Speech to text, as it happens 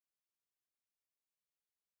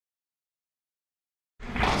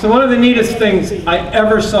So one of the neatest things I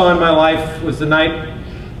ever saw in my life was the night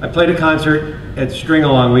I played a concert at String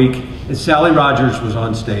Along Week, and Sally Rogers was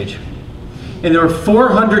on stage. And there were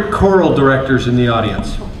 400 choral directors in the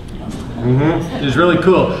audience. It was really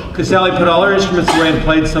cool, because Sally put all her instruments away and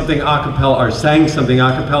played something a cappella, or sang something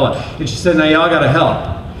a cappella. And she said, now y'all gotta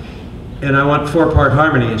help. And I want 4-part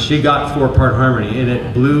harmony, and she got 4-part harmony, and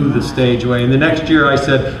it blew the stage away. And the next year I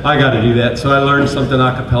said, I gotta do that. So I learned something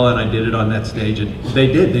a cappella, and I did it on that stage, and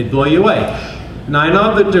they did, they'd blow you away. Now I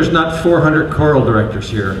know that there's not 400 choral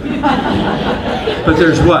directors here, but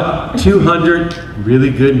there's what, 200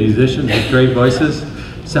 really good musicians with great voices?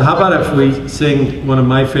 So how about if we sing one of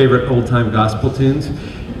my favorite old-time gospel tunes?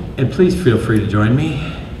 And please feel free to join me.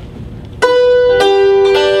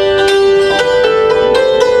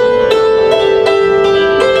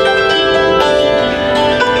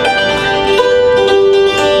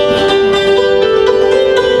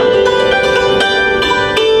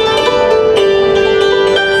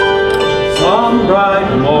 Some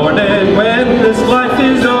bright morning when this life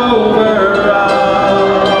is over,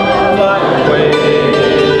 I'll fly away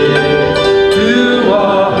to a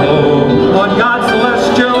home on God's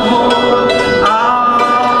celestial home.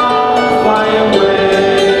 I'll fly away,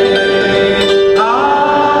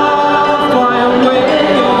 I'll fly away,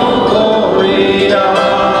 oh glory,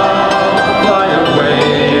 I'll fly away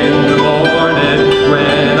in the morning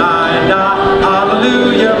when I die,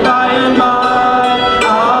 hallelujah, by and by.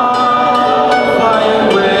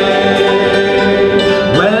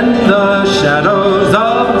 Shadows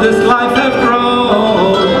of this life have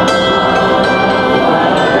grown,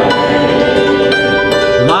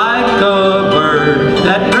 like a bird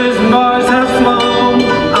that prison bars have flown.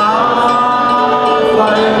 I'll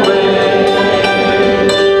fly away,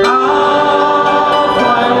 I'll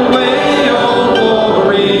fly away, oh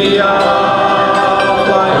glory, I'll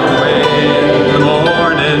fly away in the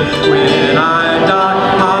morning when I die,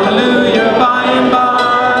 hallelujah, by and by.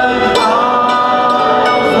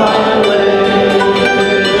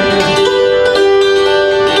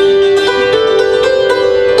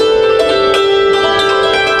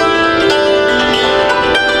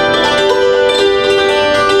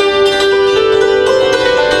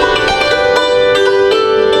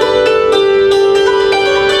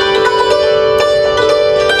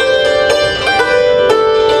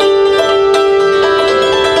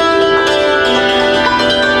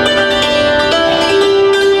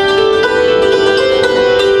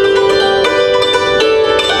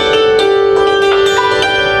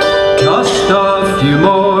 Just a few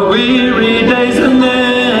more weary days